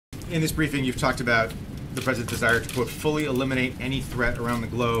In this briefing, you've talked about the president's desire to, quote, fully eliminate any threat around the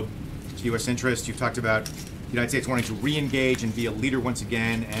globe to U.S. interests. You've talked about the United States wanting to re-engage and be a leader once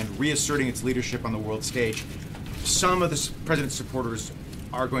again and reasserting its leadership on the world stage. Some of the president's supporters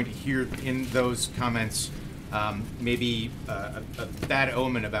are going to hear in those comments maybe a bad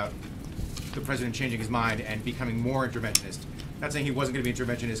omen about the president changing his mind and becoming more interventionist. Not saying he wasn't going to be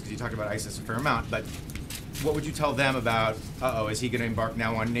interventionist because he talked about ISIS a fair amount, but what would you tell them about, is he going to embark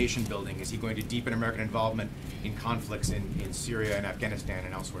now on nation building? Is he going to deepen American involvement in conflicts in Syria and Afghanistan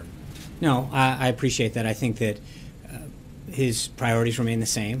and elsewhere? No, I appreciate that. I think that his priorities remain the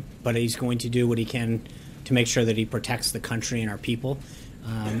same, but he's going to do what he can to make sure that he protects the country and our people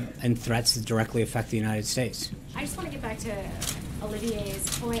and threats that directly affect the United States. I just want to get back to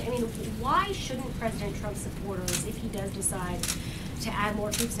Olivier's point. I mean, why shouldn't President Trump's supporters, if he does decide to add more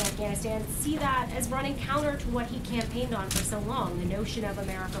troops in Afghanistan, see that as running counter to what he campaigned on for so long? The notion of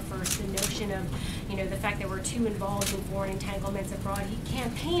America first, the notion of, the fact that we're too involved in foreign entanglements abroad. He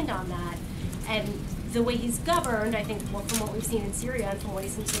campaigned on that, and the way he's governed, I think, from what we've seen in Syria and from what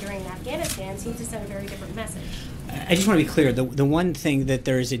he's considering in Afghanistan, seems to send a very different message. I just want to be clear. The one thing that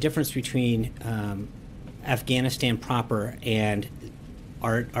there is a difference between Afghanistan proper and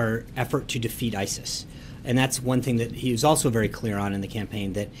our effort to defeat ISIS. And that's one thing that he was also very clear on in the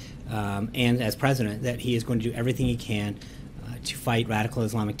campaign, that, and as president, that he is going to do everything he can to fight radical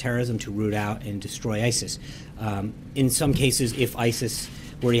Islamic terrorism, to root out and destroy ISIS. In some cases, if ISIS,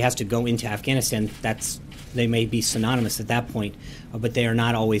 where he has to go into Afghanistan, they may be synonymous at that point, but they are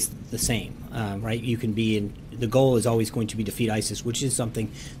not always the same, right? You can be in, the goal is always going to be defeat ISIS, which is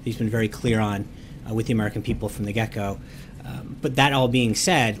something that he's been very clear on with the American people from the get-go. But that all being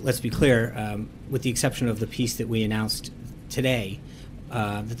said, let's be clear, with the exception of the piece that we announced today,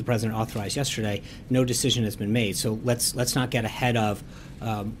 that the president authorized yesterday, no decision has been made. So let's not get ahead of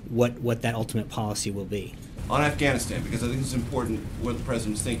what that ultimate policy will be. On Afghanistan, because I think it's important what the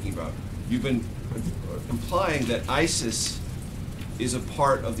president's thinking about. You've been implying that ISIS is a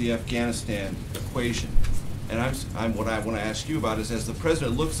part of the Afghanistan equation. And what I want to ask you about is, as the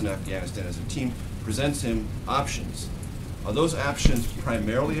president looks in Afghanistan, as a team presents him options, are those options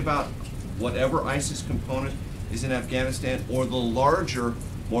primarily about whatever ISIS component is in Afghanistan, or the larger,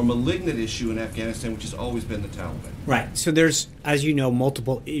 more malignant issue in Afghanistan, which has always been the Taliban? Right. So there's, as you know,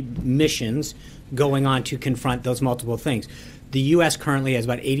 multiple missions going on to confront those multiple things. The U.S. currently has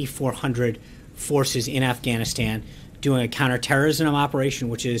about 8,400 forces in Afghanistan doing a counterterrorism operation,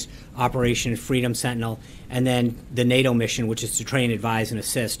 which is Operation Freedom Sentinel, and then the NATO mission, which is to train, advise, and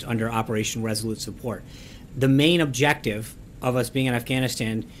assist under Operation Resolute Support. The main objective of us being in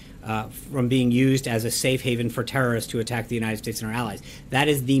Afghanistan, from being used as a safe haven for terrorists to attack the United States and our allies, that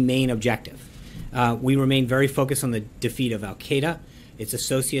is the main objective. We remain very focused on the defeat of Al-Qaeda, its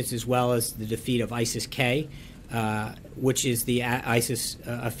associates, as well as the defeat of ISIS-K, which is the ISIS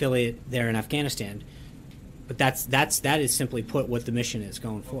affiliate there in Afghanistan. But that is simply put what the mission is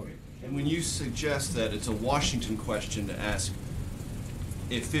going forward. And when you suggest that it's a Washington question to ask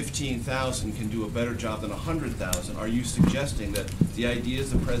if 15,000 can do a better job than 100,000, are you suggesting that the ideas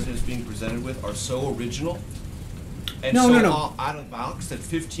the president is being presented with are so original and out of the box that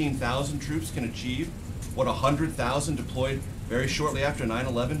 15,000 troops can achieve what 100,000 deployed very shortly after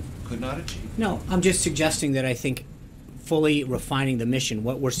 9/11 could not achieve? No, I'm just suggesting that I think fully refining the mission,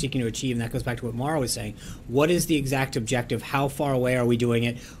 what we're seeking to achieve, and that goes back to what Mara was saying. What is the exact objective? How far away are we doing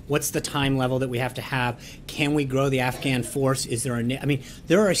it? What's the time level that we have to have? Can we grow the Afghan force? Is there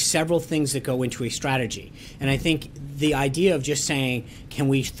there are several things that go into a strategy. And I think the idea of just saying, can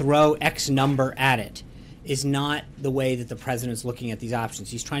we throw X number at it, is not the way that the president's looking at these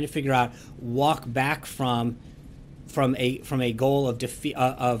options. He's trying to figure out, walk back from a goal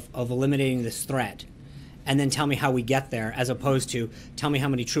of eliminating this threat, and then tell me how we get there, as opposed to tell me how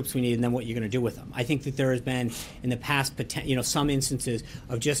many troops we need and then what you're going to do with them. I think that there has been, in the past, some instances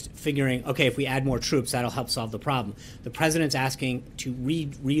of just figuring, okay, if we add more troops, that'll help solve the problem. The president's asking to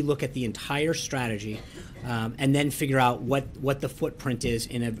re-look at the entire strategy and then figure out what the footprint is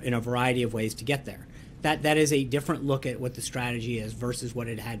in a variety of ways to get there. That is a different look at what the strategy is versus what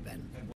it had been.